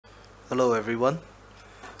Hello everyone,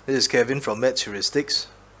 this is Kevin from Maths Heuristics.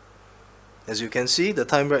 As you can see, the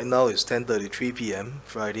time right now is 10:33 PM,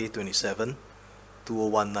 Friday 27,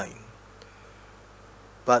 2019.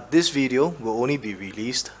 But this video will only be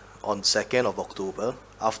released on 2nd of October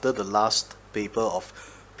after the last paper of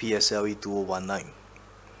PSLE 2019.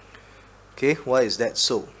 Okay, why is that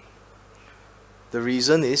so? The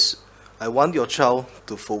reason is I want your child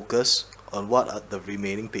to focus on what the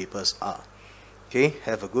remaining papers are. Okay,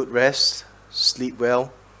 have a good rest, sleep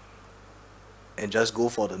well, and just go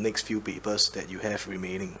for the next few papers that you have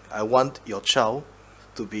remaining. I want your child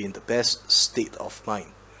to be in the best state of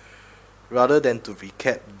mind, rather than to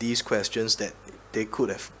recap these questions that they could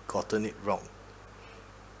have gotten it wrong.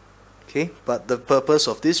 Okay, but the purpose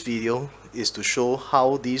of this video is to show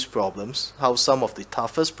how these problems, how some of the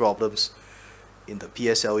toughest problems in the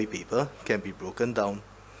PSLE paper can be broken down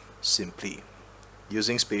simply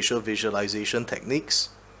using spatial visualization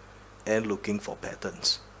techniques and looking for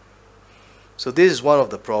patterns. So this is one of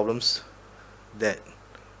the problems that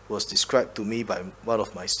was described to me by one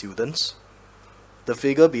of my students. The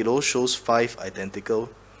figure below shows 5 identical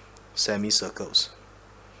semicircles.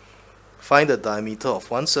 Find the diameter of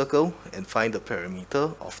one circle and find the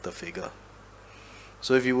perimeter of the figure.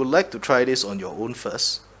 So if you would like to try this on your own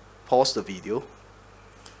first, pause the video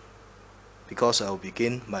because I will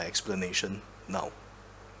begin my explanation now.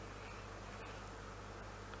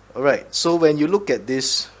 Alright, so when you look at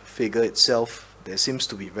this figure itself, there seems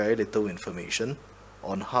to be very little information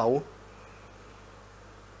on how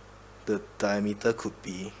the diameter could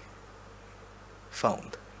be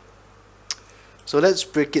found. So let's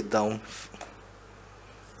break it down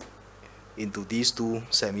into these two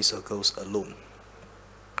semicircles alone.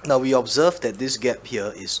 Now we observe that this gap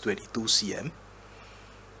here is 22 cm.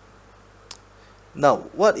 Now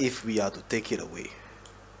what if we are to take it away?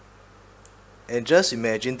 And just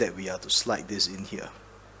imagine that we are to slide this in here.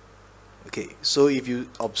 Okay, so if you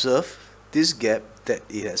observe, this gap that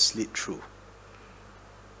it has slid through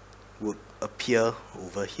would appear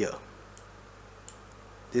over here.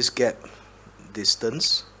 This gap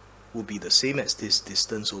distance will be the same as this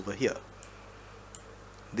distance over here.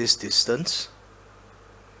 This distance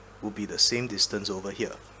will be the same distance over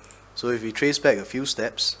here. So if we trace back a few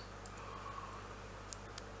steps,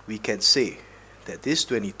 we can say that this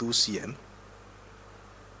 22 cm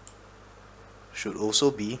should also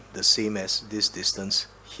be the same as this distance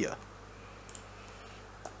here.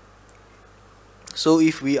 So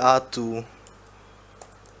if we are to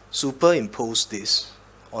superimpose this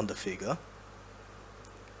on the figure,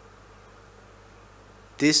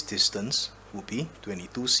 this distance will be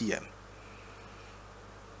 22 cm,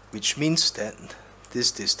 which means that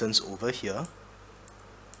this distance over here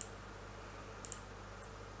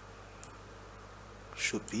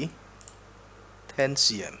should be 10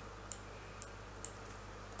 cm.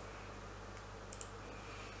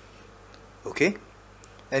 Okay,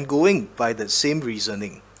 and going by the same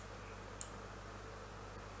reasoning,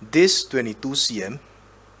 this 22 cm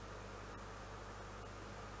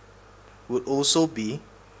would also be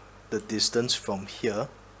the distance from here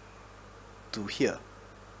to here.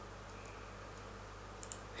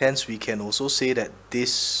 Hence we can also say that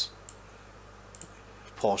this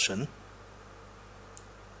portion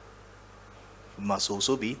must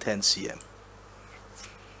also be 10 cm.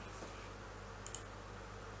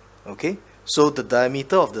 Okay, so the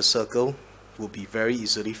diameter of the circle will be very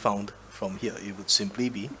easily found from here. It would simply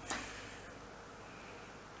be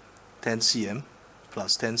 10 cm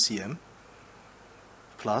plus 10 cm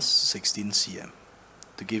plus 16 cm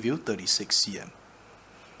to give you 36 cm.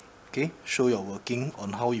 Okay, show your working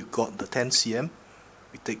on how you got the 10 cm.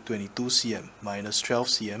 We take 22 cm minus 12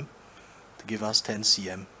 cm to give us 10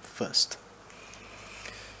 cm first.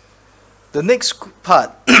 The next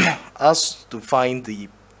part asks to find the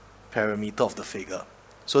perimeter of the figure.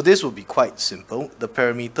 So this would be quite simple. The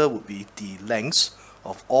perimeter would be the lengths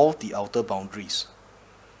of all the outer boundaries.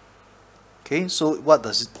 Okay, so what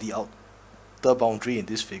does the outer boundary in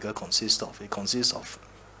this figure consist of? It consists of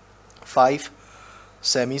 5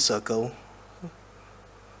 semicircles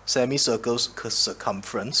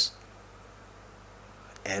circumference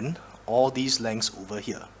and all these lengths over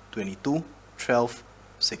here, 22, 12,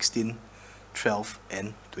 16, 12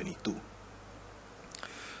 and 22.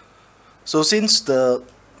 So since the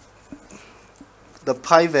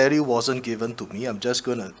pi value wasn't given to me, I'm just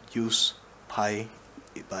going to use pi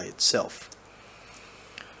by itself.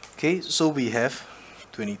 Okay, so we have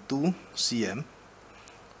 22 cm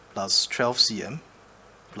plus 12 cm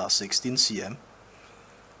plus 16 cm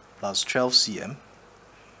plus 12 cm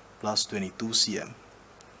plus 22 cm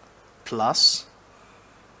plus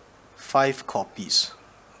 5 copies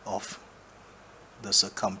of the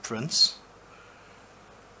circumference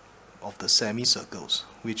of the semicircles,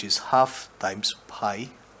 which is half times pi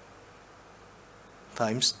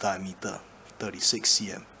times diameter, 36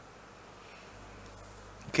 cm.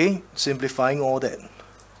 Okay, simplifying all that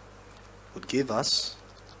would give us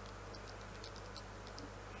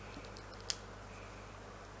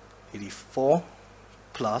 84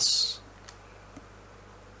 plus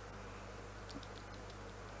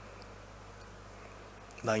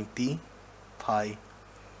 90 pi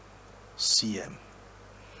cm.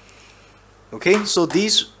 Okay, so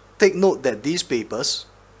take note that these papers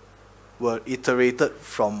were iterated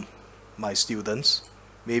from my students.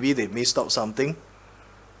 Maybe they missed out something.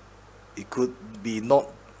 It could be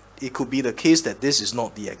the case that this is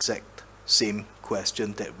not the exact same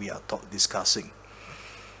question that we are discussing.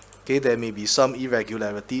 Okay, there may be some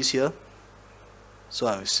irregularities here, so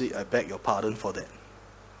I beg your pardon for that.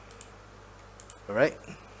 Alright,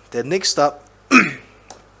 then next up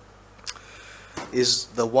is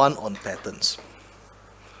the one on patterns.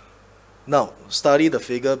 Now, study the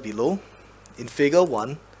figure below. In figure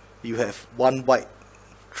 1, you have one white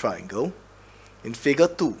triangle. In figure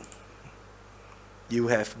 2, you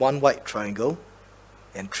have one white triangle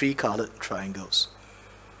and 3 colored triangles.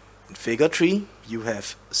 In figure 3, you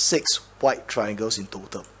have 6 white triangles in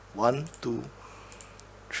total. 1, 2,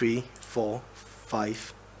 3, 4,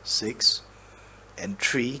 5, 6, and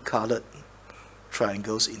 3 colored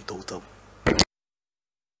triangles in total.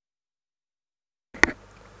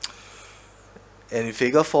 And in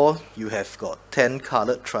figure 4, you have got 10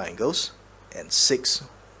 colored triangles and 6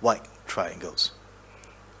 white triangles.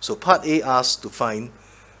 So part A asks to find,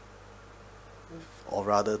 or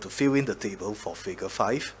rather to fill in the table for figure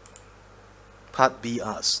 5. Part B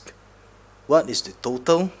asks, what is the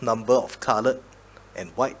total number of colored and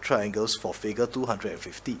white triangles for figure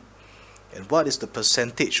 250? And what is the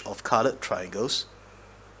percentage of colored triangles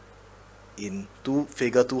in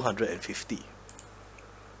figure 250?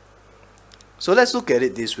 So let's look at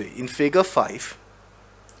it this way. In figure 5,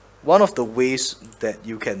 one of the ways that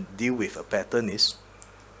you can deal with a pattern is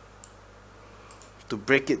to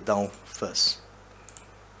break it down first.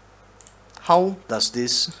 How does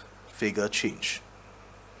this figure change?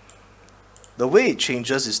 The way it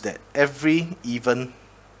changes is that in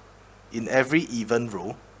every even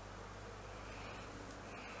row,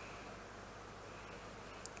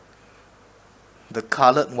 the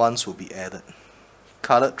colored ones will be added.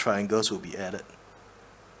 Colored triangles will be added.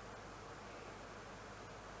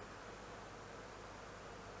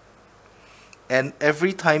 And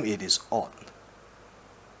every time it is odd,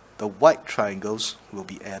 the white triangles will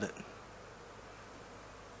be added.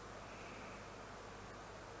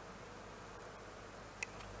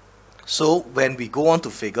 So when we go on to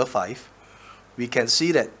figure 5, we can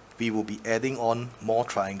see that we will be adding on more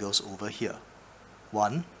triangles over here.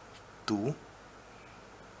 1, 2,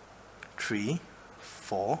 3,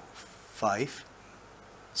 4, 5,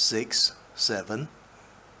 6, 7,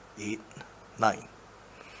 8, 9.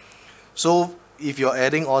 So if you're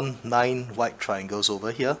adding on 9 white triangles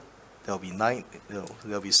over here, there'll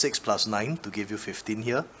be 6 plus 9 to give you 15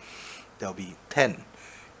 here. There'll be 10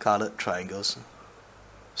 colored triangles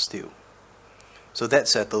still. So that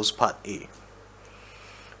settles part A.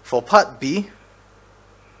 For part B,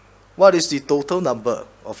 what is the total number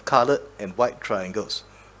of colored and white triangles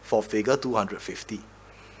for figure 250?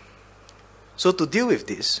 So to deal with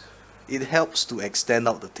this, it helps to extend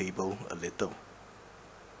out the table a little.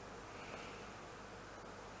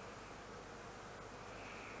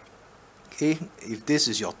 Okay, if this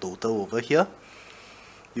is your total over here,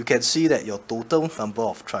 you can see that your total number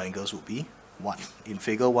of triangles will be 1. In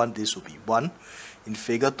figure 1, this will be 1. In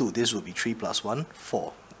figure 2, this will be 3 plus 1,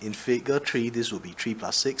 4. In figure 3, this will be 3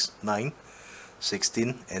 plus 6, 9,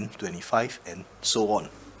 16, and 25, and so on.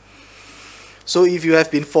 So if you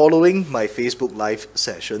have been following my Facebook Live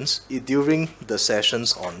sessions, during the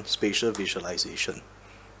sessions on spatial visualization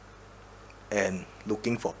and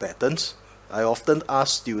looking for patterns, I often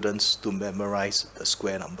ask students to memorize the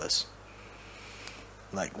square numbers.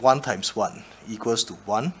 Like 1 times 1 equals to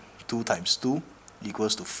 1, 2 times 2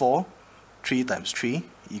 equals to 4, 3 times 3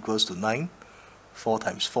 equals to 9, 4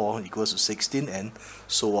 times 4 equals to 16, and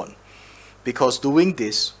so on. Because doing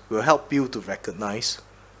this will help you to recognize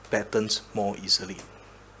patterns more easily.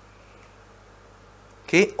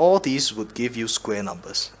 Okay, all these would give you square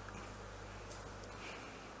numbers.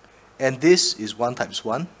 And this is 1 times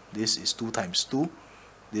 1, this is 2 times 2,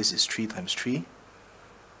 this is 3 times 3,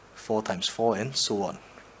 4 times 4, and so on.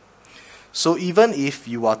 So even if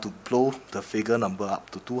you are to blow the figure number up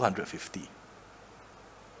to 250,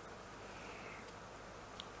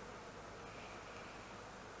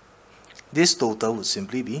 This total would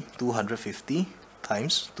simply be 250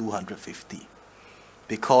 times 250,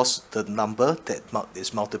 because the number that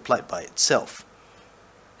is multiplied by itself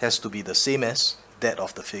has to be the same as that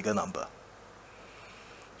of the figure number.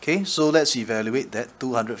 Okay, so let's evaluate that.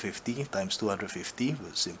 250 times 250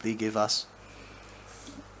 will simply give us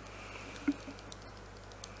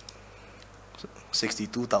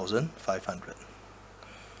 62,500.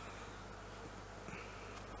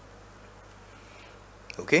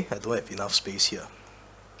 Okay, I don't have enough space here.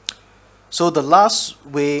 So the last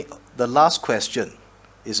question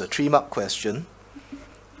is a Treemap question,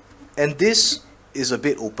 and this is a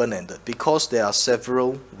bit open-ended because there are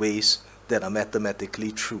several ways that are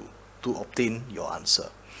mathematically true to obtain your answer.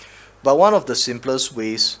 But one of the simplest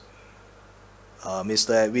ways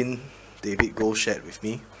Mr. Edwin David Goh shared with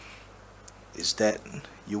me is that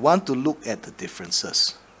you want to look at the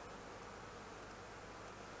differences.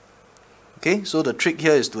 Okay, so the trick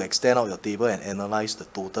here is to extend out your table and analyze the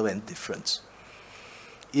total and difference.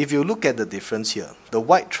 If you look at the difference here, the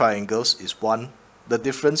white triangles is 1. The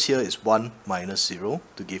difference here is 1 minus 0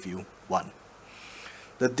 to give you 1.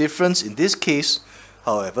 The difference in this case,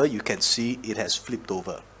 however, you can see it has flipped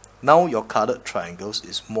over. Now your colored triangles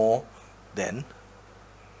is more than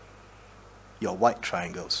your white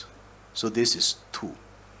triangles. So this is 2.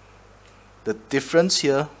 The difference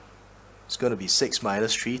here is going to be 6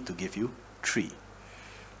 minus 3 to give you 3.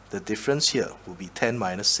 The difference here will be 10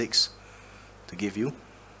 minus 6 to give you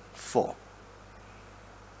 4.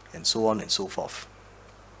 And so on and so forth.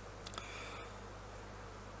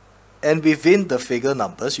 And within the figure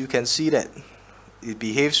numbers, you can see that it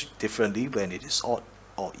behaves differently when it is odd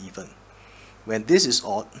or even. When this is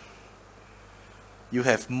odd, you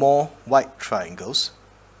have more white triangles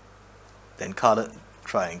than colored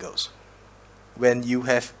triangles. When you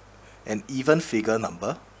have an even figure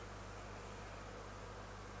number,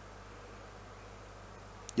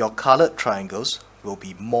 your colored triangles will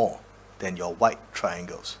be more than your white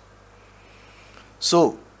triangles.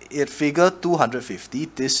 So, at figure 250,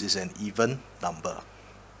 this is an even number.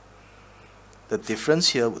 The difference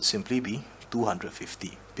here would simply be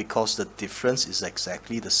 250 because the difference is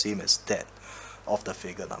exactly the same as that of the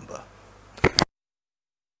figure number.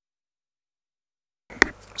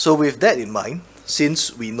 So with that in mind,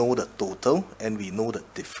 since we know the total and we know the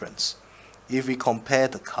difference, if we compare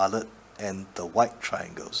the colored and the white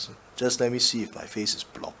triangles, just let me see if my face is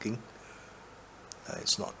blocking.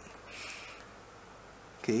 It's not.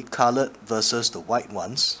 Okay, colored versus the white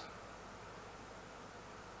ones.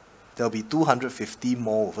 There will be 250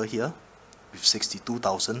 more over here with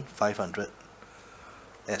 62,500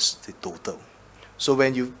 as the total. So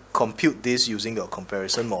when you compute this using your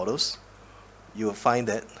comparison models, you will find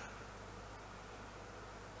that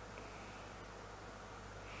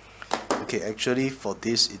okay, actually for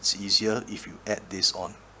this it's easier if you add this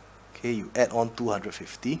on. Okay, you add on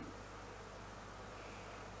 250,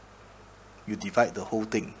 you divide the whole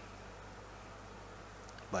thing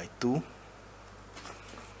by 2.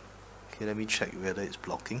 Okay, let me check whether it's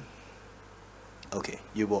blocking. Okay,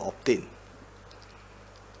 you will obtain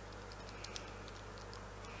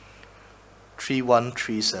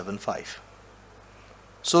 31375.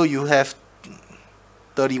 So you have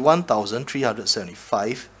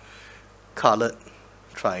 31,375 colored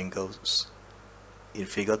triangles in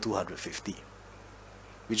figure 250,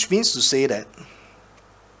 which means to say that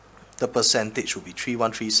the percentage will be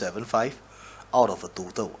 31375 out of a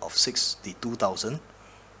total of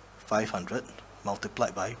 62,500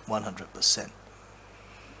 multiplied by 100%.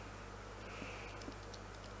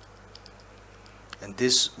 And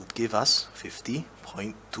this would give us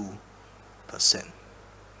 50.2%.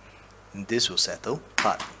 And this will settle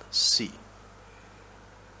part C.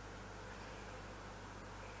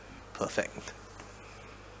 Perfect.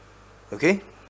 Okay,